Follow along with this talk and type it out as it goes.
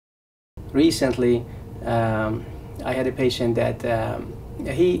recently, I had a patient that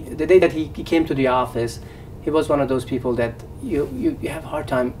the day that he came to the office, he was one of those people that you have a hard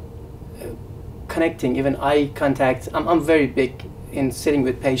time connecting, even eye contact. I'm very big in sitting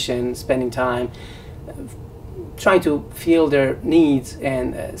with patients, spending time, trying to feel their needs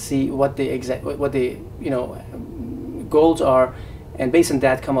and see what the goals are, and based on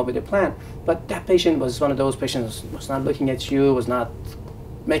that come up with a plan. But that patient was one of those patients was not looking at you, was not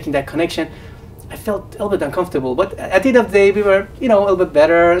making that connection. I felt a little bit uncomfortable, but at the end of the day we were a little bit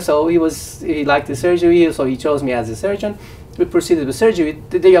better. So he liked the surgery, so he chose me as a surgeon. We proceeded with surgery.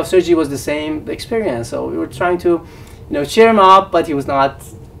 The day of surgery was the same experience, so we were trying to cheer him up, but he was not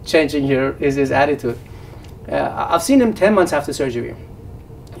changing his attitude. I've seen him 10 months after surgery,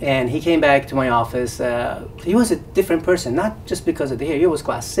 and he came back to my office. He was a different person, not just because of the hair. He was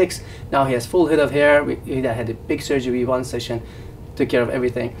class 6. Now he has full head of hair. He had a big surgery, one session, took care of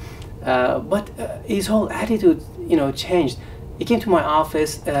everything. But his whole attitude, changed. He came to my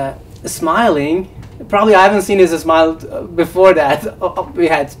office smiling. Probably I haven't seen his smile before that. We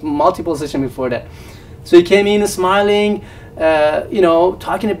had multiple sessions before that. So he came in smiling,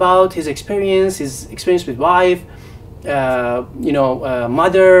 talking about his experience with wife,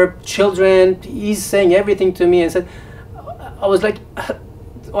 mother, children. He's saying everything to me, and said, I was like,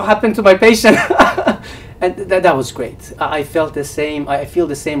 what happened to my patient? And that was great. I felt the same. I feel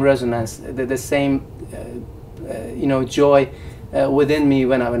the same resonance, the same, joy within me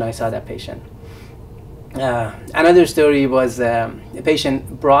when I saw that patient. Another story was a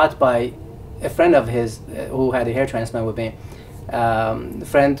patient brought by a friend of his who had a hair transplant with me. The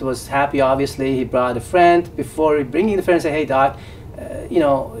friend was happy, obviously. He brought a friend. Before bringing the friend, said, hey doc,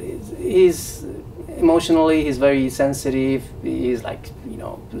 he's emotionally, he's very sensitive. He's like,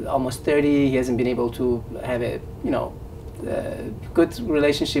 almost 30. He hasn't been able to have a, good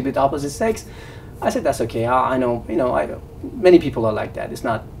relationship with opposite sex. I said, that's okay. I know, many people are like that. It's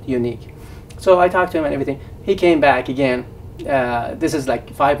not unique. So I talked to him and everything. He came back again. This is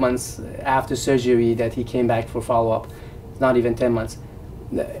like 5 months after surgery that he came back for follow-up. Not even 10 months.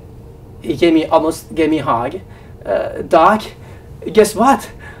 He almost gave me a hug. Doc, guess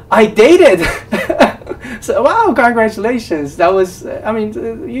what? I dated. So wow, congratulations. That was,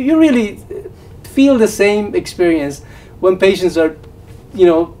 you really feel the same experience when patients are,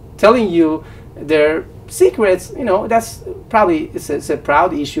 telling you their secrets. That's probably, it's a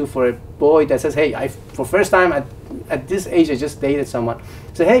proud issue for a boy that says, hey, for first time at this age, I just dated someone.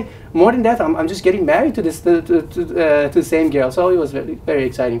 So hey, more than that, I'm just getting married to the same girl. So it was very, very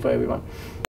exciting for everyone.